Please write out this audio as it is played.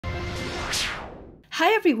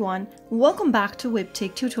Hi everyone, welcome back to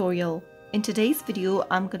Webtech Tutorial. In today's video,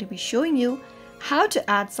 I'm going to be showing you how to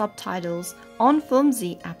add subtitles on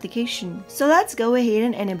Filmzie application. So let's go ahead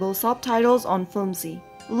and enable subtitles on Filmzie.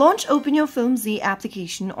 Open your Filmzie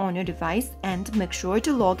application on your device and make sure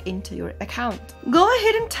to log into your account. Go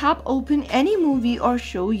ahead and tap open any movie or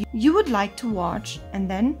show you would like to watch, and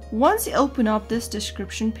then once you open up this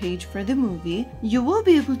description page for the movie, you will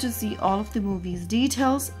be able to see all of the movie's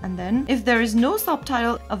details, and then if there is no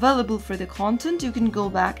subtitle available for the content, you can go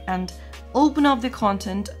back and open up the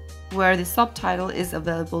content where the subtitle is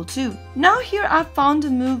available too. Now here I've found a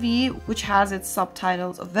movie which has its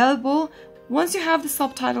subtitles available. Once you have the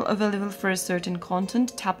subtitle available for a certain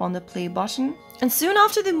content, tap on the play button. And soon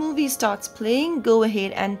after the movie starts playing, go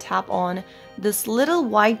ahead and tap on this little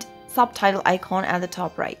white subtitle icon at the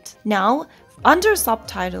top right. Now, under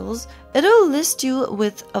subtitles, it'll list you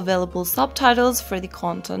with available subtitles for the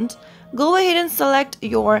content. Go ahead and select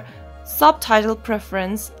your subtitle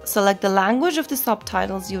preference, select the language of the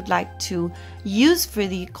subtitles you'd like to use for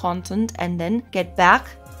the content, and then get back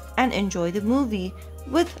and enjoy the movie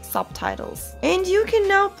with subtitles. And you can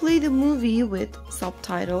now play the movie with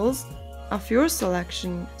subtitles of your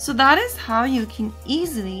selection. So that is how you can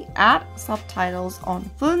easily add subtitles on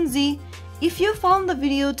Filmzie. If you found the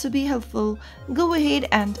video to be helpful, go ahead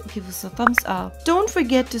and give us a thumbs up. Don't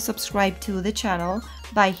forget to subscribe to the channel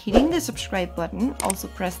by hitting the subscribe button. Also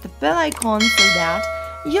press the bell icon so that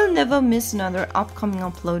you'll never miss another upcoming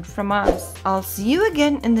upload from us. I'll see you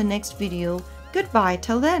again in the next video. Goodbye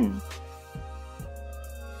till then.